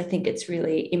bit? Because I think it's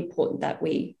really important that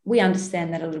we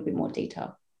understand that a little bit more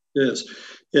detail. Yes.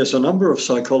 A number of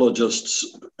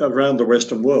psychologists around the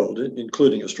Western world,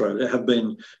 including Australia, have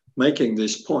been making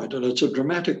this point, and it's a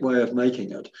dramatic way of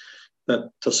making it, that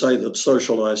to say that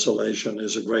social isolation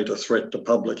is a greater threat to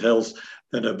public health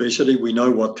than obesity. We know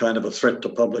what kind of a threat to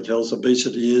public health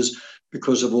obesity is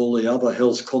because of all the other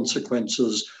health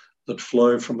consequences that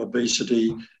flow from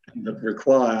obesity and that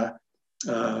require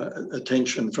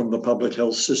attention from the public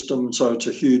health system. So it's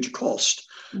a huge cost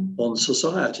on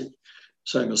society.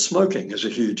 Same as smoking is a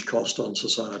huge cost on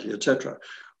society, etc.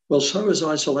 Well, so is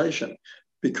isolation,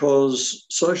 because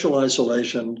social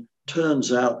isolation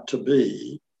turns out to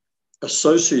be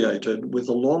associated with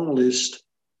a long list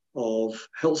of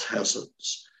health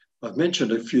hazards. I've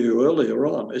mentioned a few earlier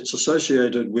on. It's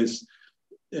associated with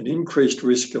an increased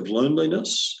risk of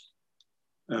loneliness,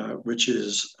 which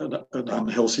is an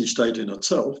unhealthy state in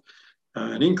itself,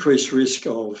 an increased risk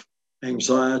of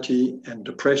anxiety and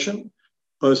depression,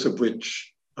 both of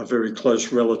which are very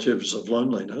close relatives of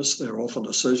loneliness. They're often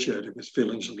associated with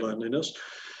feelings of loneliness.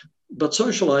 But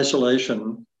social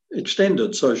isolation,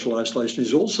 extended social isolation,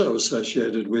 is also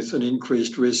associated with an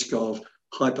increased risk of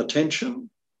hypertension,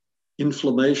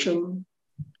 inflammation,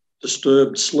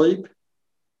 disturbed sleep,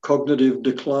 cognitive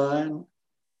decline,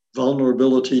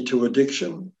 vulnerability to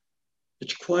addiction.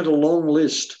 It's quite a long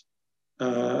list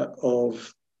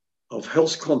of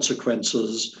health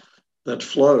consequences that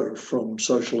flow from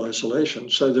social isolation.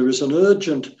 So there is an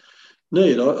urgent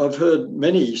need. I've heard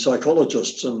many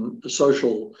psychologists and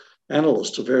social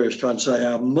analysts of various kinds say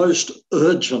our most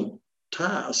urgent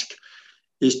task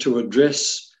is to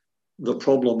address the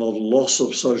problem of loss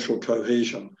of social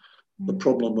cohesion, the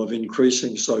problem of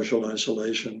increasing social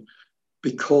isolation,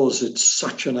 because it's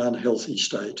such an unhealthy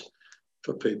state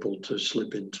for people to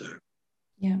slip into.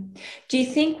 Yeah. Do you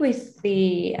think with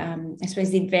the, I suppose,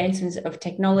 the advancements of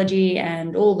technology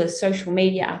and all the social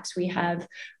media apps we have,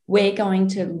 we're going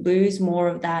to lose more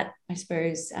of that, I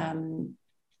suppose,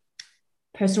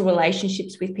 personal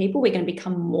relationships with people? We're going to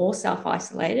become more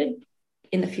self-isolated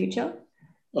in the future?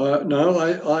 No,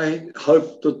 I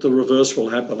hope that the reverse will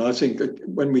happen. I think that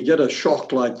when we get a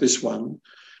shock like this one,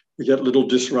 we get little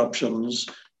disruptions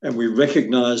and we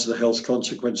recognise the health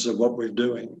consequences of what we're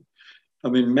doing. I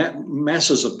mean,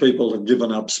 masses of people have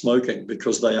given up smoking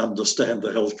because they understand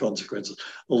the health consequences.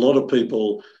 A lot of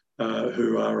people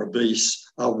who are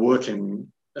obese are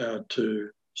working to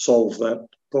solve that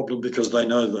problem because they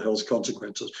know the health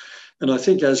consequences. And I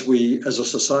think as a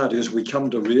society, as we come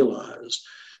to realise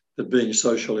that being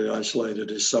socially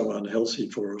isolated is so unhealthy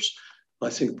for us,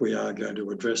 I think we are going to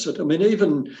address it. I mean,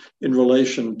 even in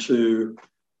relation to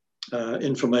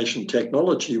information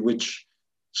technology, which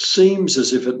seems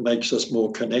as if it makes us more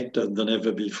connected than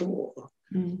ever before.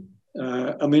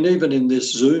 I mean, even in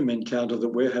this Zoom encounter that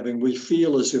we're having, we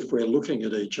feel as if we're looking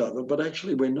at each other, but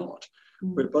actually we're not.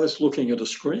 We're both looking at a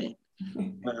screen.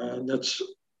 That's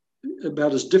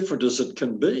about as different as it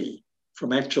can be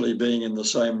from actually being in the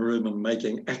same room and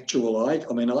making actual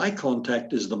eye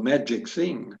contact is the magic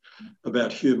thing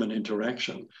about human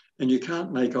interaction. And you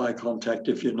can't make eye contact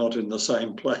if you're not in the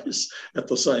same place at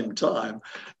the same time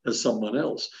as someone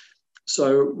else.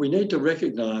 So we need to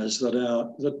recognise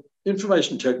that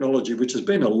information technology, which has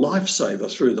been a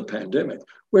lifesaver through the pandemic,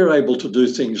 we're able to do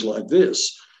things like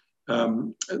this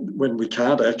when we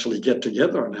can't actually get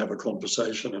together and have a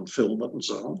conversation and film it and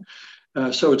so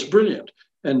on. So it's brilliant.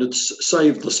 And it's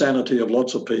saved the sanity of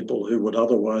lots of people who would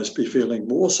otherwise be feeling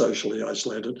more socially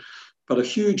isolated. But a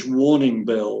huge warning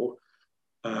bell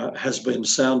has been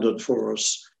sounded for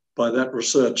us by that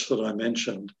research that I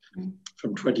mentioned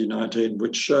from 2019,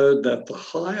 which showed that the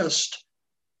highest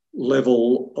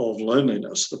level of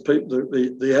loneliness,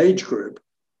 the age group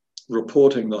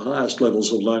reporting the highest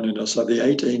levels of loneliness are the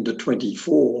 18 to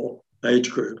 24 age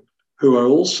group, who are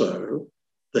also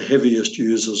the heaviest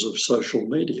users of social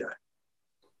media.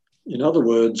 In other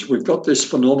words, we've got this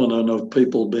phenomenon of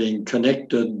people being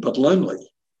connected but lonely.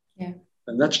 Yeah.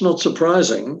 And that's not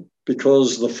surprising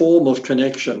because the form of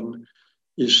connection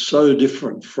is so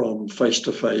different from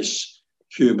face-to-face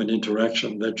human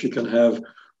interaction that you can have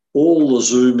all the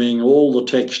Zooming, all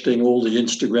the texting, all the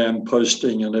Instagram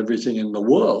posting and everything in the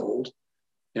world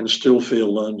and still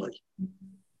feel lonely.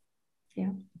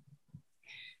 Yeah.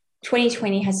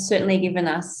 2020 has certainly given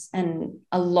us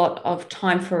a lot of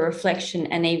time for reflection,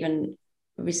 and even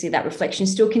obviously that reflection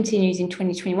still continues in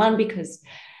 2021 because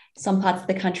some parts of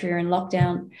the country are in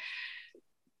lockdown.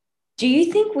 Do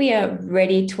you think we are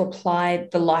ready to apply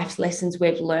the life lessons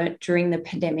we've learnt during the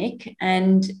pandemic?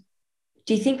 And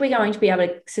do you think we're going to be able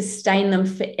to sustain them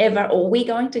forever, or are we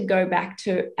going to go back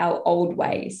to our old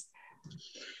ways?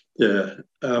 Yeah,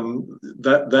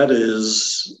 that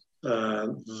is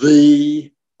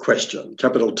the question,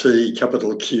 capital T,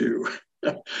 capital Q.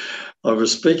 I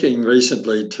was speaking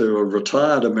recently to a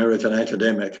retired American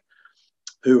academic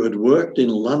who had worked in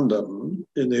London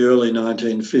in the early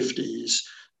 1950s,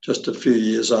 just a few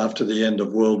years after the end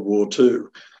of World War II.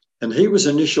 And he was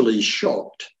initially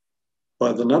shocked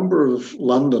by the number of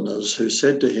Londoners who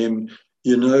said to him,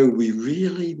 you know, we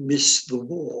really miss the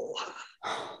war.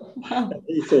 Wow. And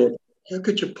he thought, how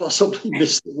could you possibly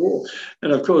miss the war?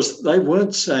 And of course, they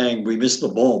weren't saying we miss the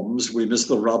bombs, we miss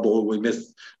the rubble, we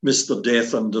miss the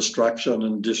death and destruction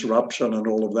and disruption and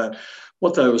all of that.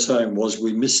 What they were saying was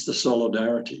we miss the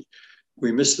solidarity.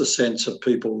 We miss the sense of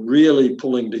people really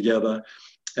pulling together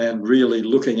and really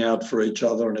looking out for each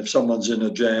other. And if someone's in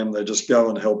a jam, they just go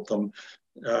and help them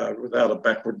without a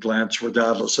backward glance,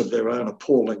 regardless of their own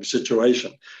appalling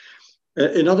situation.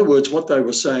 In other words, what they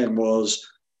were saying was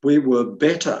we were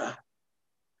better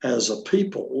as a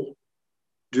people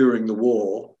during the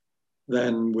war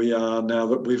than we are now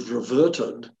that we've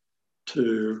reverted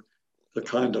to the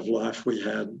kind of life we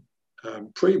had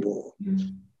pre-war.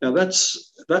 Now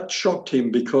that shocked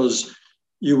him because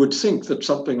you would think that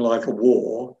something like a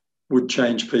war would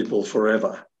change people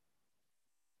forever.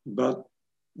 But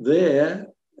there,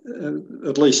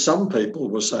 at least some people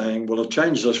were saying, well, it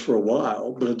changed us for a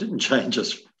while, but it didn't change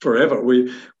us forever.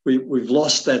 We've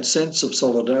lost that sense of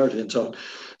solidarity and so on.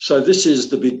 So this is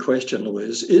the big question,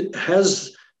 Louise. It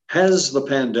has the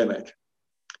pandemic,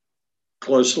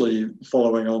 closely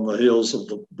following on the heels of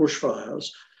the bushfires,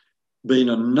 been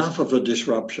enough of a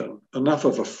disruption, enough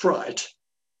of a fright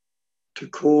to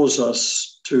cause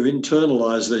us to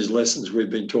internalise these lessons we've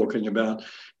been talking about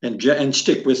and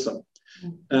stick with them.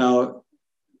 Now,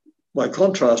 by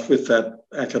contrast with that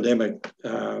academic,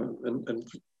 and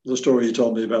the story you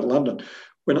told me about London.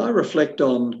 When I reflect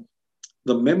on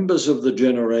the members of the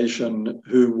generation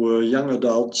who were young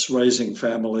adults raising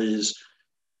families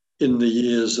in the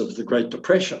years of the Great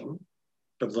Depression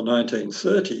of the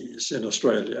 1930s in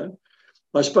Australia,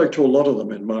 I spoke to a lot of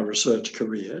them in my research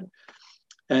career,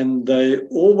 and they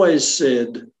always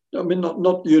said, I mean,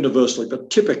 not universally, but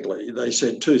typically they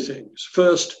said two things.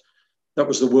 First, that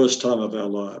was the worst time of our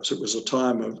lives. It was a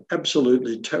time of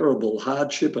absolutely terrible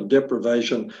hardship and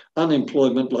deprivation,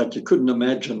 unemployment like you couldn't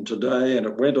imagine today, and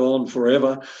it went on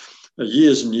forever,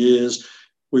 years and years.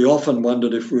 We often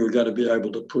wondered if we were going to be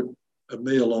able to put a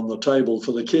meal on the table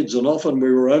for the kids, and often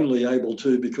we were only able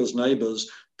to because neighbours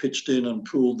pitched in and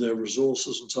pooled their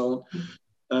resources and so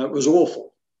on. It was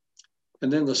awful.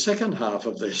 And then the second half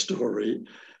of their story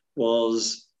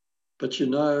was, but you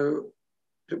know,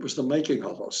 it was the making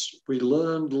of us. We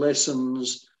learned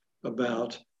lessons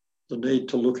about the need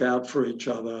to look out for each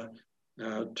other,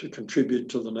 to contribute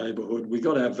to the neighbourhood. We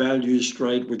got our values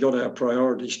straight, we got our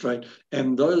priorities straight,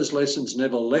 and those lessons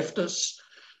never left us.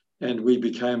 And we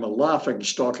became a laughing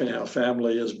stock in our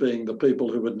family as being the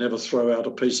people who would never throw out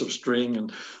a piece of string,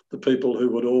 and the people who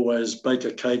would always bake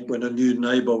a cake when a new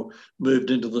neighbour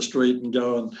moved into the street and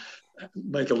go and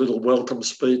make a little welcome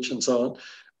speech and so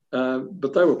on.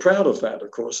 But they were proud of that,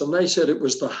 of course. And they said it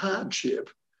was the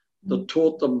hardship that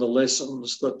taught them the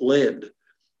lessons that led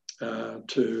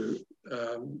to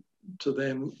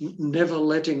them never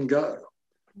letting go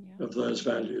of those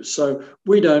values. So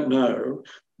we don't know.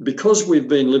 Because we've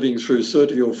been living through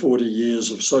 30 or 40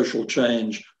 years of social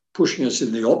change, pushing us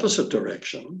in the opposite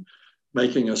direction,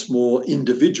 making us more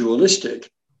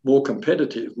individualistic, more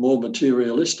competitive, more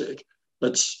materialistic,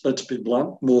 let's be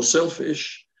blunt, more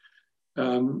selfish,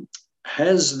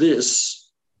 has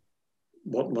this,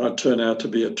 what might turn out to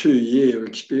be a 2-year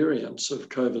experience of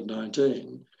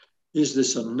COVID-19, is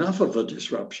this enough of a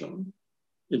disruption?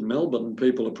 In Melbourne,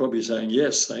 people are probably saying,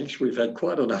 yes, thanks, we've had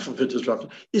quite enough of a disruption.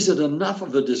 Is it enough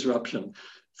of a disruption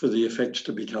for the effects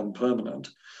to become permanent?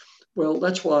 Well,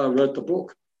 that's why I wrote the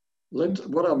book.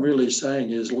 What I'm really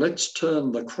saying is, let's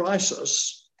turn the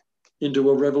crisis into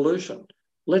a revolution.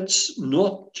 Let's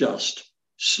not just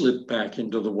slip back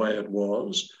into the way it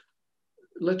was.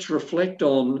 Let's reflect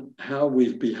on how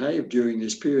we've behaved during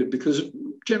this period, because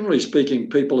generally speaking,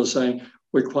 people are saying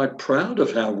we're quite proud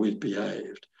of how we've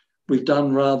behaved. We've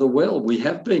done rather well. We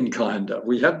have been kinder.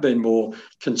 We have been more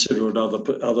considerate of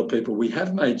other people. We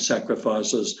have made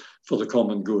sacrifices for the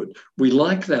common good. We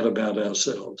like that about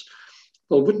ourselves.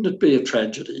 Well, wouldn't it be a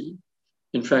tragedy?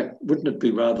 In fact, wouldn't it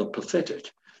be rather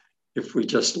pathetic if we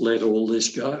just let all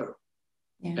this go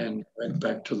and went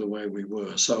back to the way we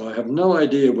were? So I have no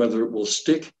idea whether it will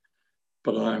stick,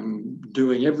 but I'm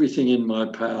doing everything in my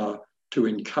power to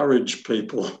encourage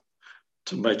people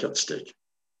to make it stick.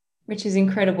 Which is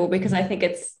incredible, because I think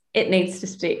it needs to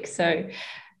stick. So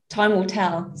time will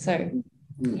tell. So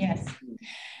yes.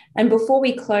 And before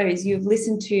we close, you've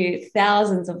listened to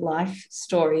thousands of life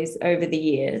stories over the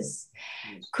years.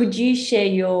 Could you share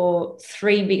your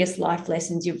 3 biggest life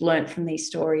lessons you've learned from these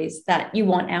stories that you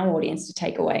want our audience to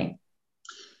take away?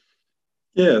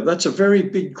 Yeah, that's a very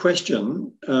big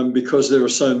question, because there are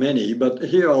so many. But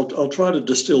here I'll try to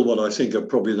distill what I think are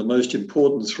probably the most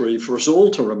important 3 for us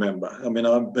all to remember. I mean,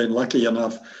 I've been lucky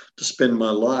enough to spend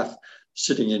my life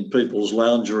sitting in people's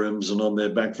lounge rooms and on their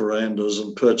back verandas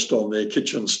and perched on their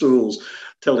kitchen stools,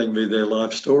 telling me their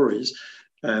life stories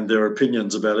and their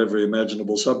opinions about every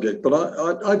imaginable subject. But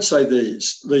I'd say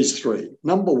these 3.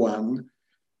 Number 1,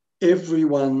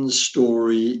 everyone's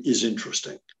story is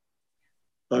interesting.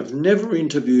 I've never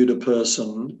interviewed a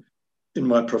person in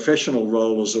my professional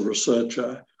role as a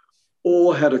researcher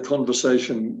or had a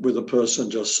conversation with a person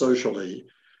just socially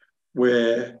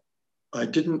where I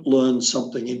didn't learn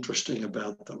something interesting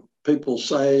about them. People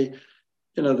say,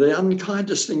 you know, the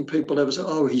unkindest thing people ever say,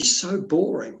 oh, he's so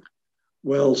boring.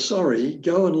 Well, sorry,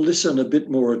 go and listen a bit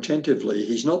more attentively.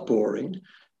 He's not boring.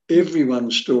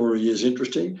 Everyone's story is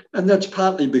interesting. And that's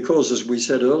partly because, as we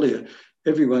said earlier,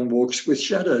 everyone walks with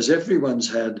shadows.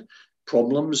 Everyone's had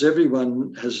problems.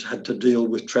 Everyone has had to deal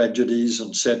with tragedies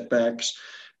and setbacks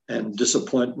and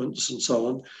disappointments and so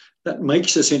on. That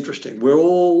makes us interesting. We're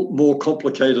all more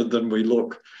complicated than we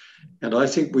look. And I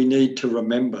think we need to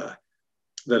remember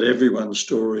that everyone's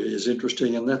story is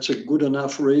interesting, and that's a good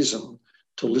enough reason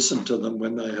to listen to them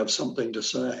when they have something to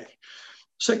say.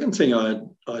 Second thing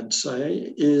I'd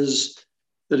say is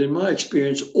that in my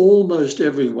experience, almost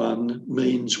everyone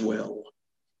means well.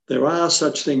 There are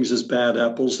such things as bad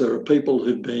apples. There are people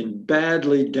who've been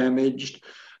badly damaged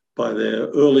by their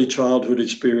early childhood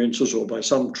experiences or by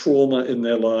some trauma in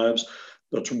their lives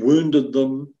that's wounded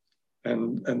them,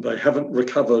 and they haven't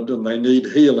recovered and they need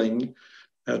healing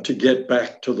to get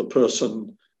back to the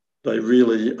person they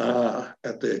really are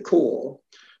at their core.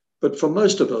 But for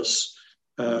most of us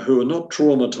who are not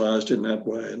traumatized in that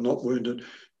way and not wounded,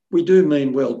 we do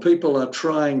mean well. People are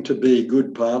trying to be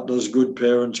good partners, good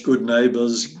parents, good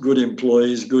neighbours, good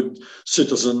employees, good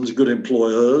citizens, good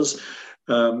employers.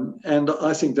 And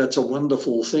I think that's a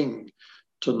wonderful thing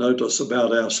to notice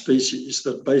about our species,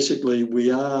 that basically we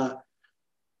are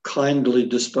kindly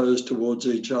disposed towards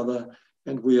each other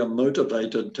and we are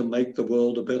motivated to make the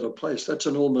world a better place. That's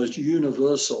an almost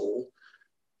universal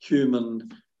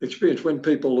human experience. When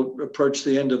people approach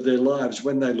the end of their lives,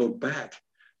 when they look back,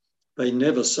 they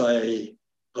never say,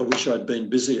 I wish I'd been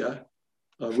busier,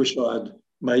 I wish I'd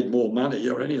made more money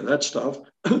or any of that stuff.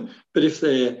 But if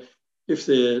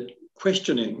they're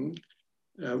questioning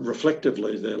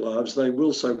reflectively their lives, they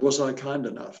will say, was I kind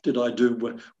enough? Did I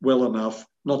do well enough?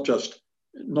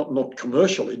 Not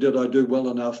commercially, did I do well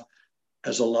enough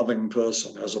as a loving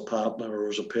person, as a partner or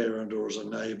as a parent or as a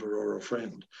neighbour or a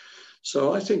friend?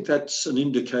 So I think that's an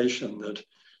indication that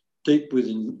deep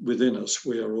within us,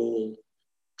 we are all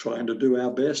trying to do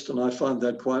our best, and I find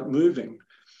that quite moving.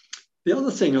 The other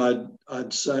thing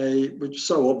I'd say, which is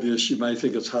so obvious you may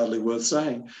think it's hardly worth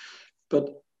saying,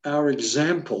 but our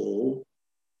example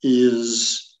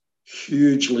is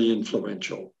hugely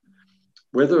influential.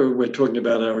 Whether we're talking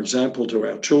about our example to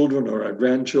our children or our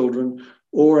grandchildren,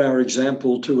 or our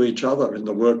example to each other in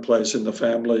the workplace, in the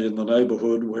family, in the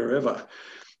neighbourhood, wherever,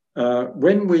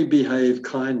 when we behave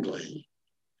kindly,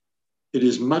 it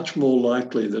is much more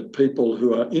likely that people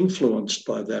who are influenced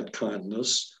by that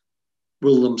kindness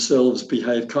will themselves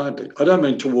behave kindly. I don't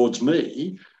mean towards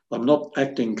me. I'm not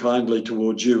acting kindly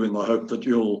towards you in the hope that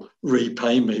you'll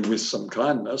repay me with some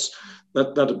kindness.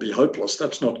 That'd be hopeless.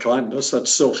 That's not kindness,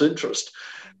 that's self-interest.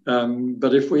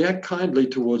 But if we act kindly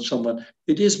towards someone,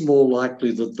 it is more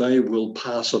likely that they will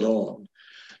pass it on.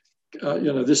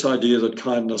 This idea that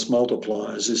kindness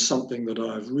multiplies is something that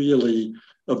I've really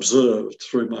observed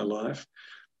through my life.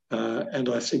 And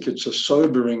I think it's a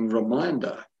sobering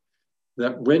reminder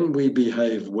that when we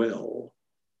behave well,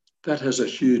 that has a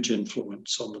huge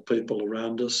influence on the people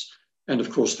around us. And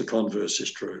of course, the converse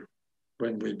is true.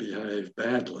 When we behave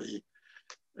badly,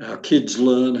 our kids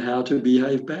learn how to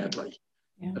behave badly.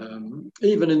 Yeah.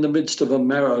 Even in the midst of a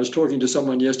marriage, I was talking to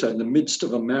someone yesterday, in the midst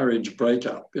of a marriage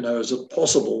breakup, is it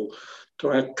possible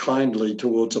to act kindly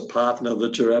towards a partner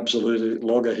that you're absolutely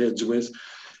loggerheads with?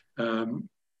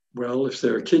 Well, if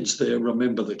there are kids there,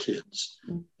 remember the kids.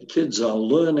 The kids are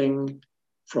learning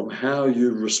from how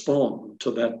you respond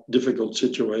to that difficult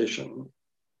situation.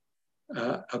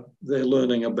 They're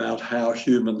learning about how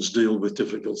humans deal with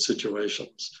difficult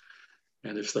situations.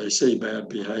 And if they see bad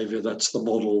behaviour, that's the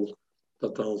model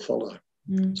that they'll follow.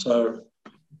 So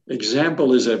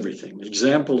example is everything.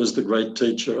 Example is the great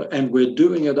teacher, and we're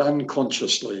doing it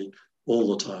unconsciously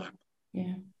all the time.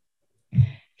 Yeah.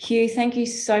 Hugh, thank you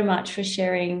so much for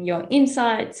sharing your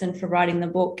insights and for writing the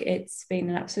book. It's been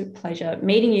an absolute pleasure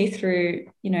meeting you through,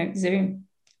 Zoom.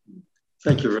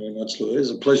 Thank you very much, Louise.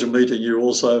 A pleasure meeting you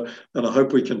also, and I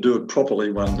hope we can do it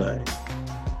properly one day.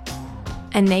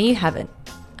 And there you have it.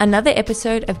 Another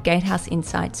episode of Gatehouse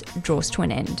Insights draws to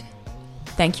an end.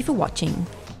 Thank you for watching,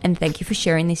 and thank you for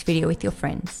sharing this video with your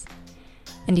friends.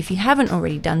 And if you haven't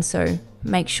already done so,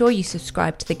 make sure you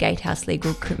subscribe to the Gatehouse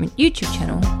Legal Recruitment YouTube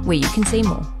channel where you can see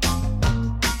more.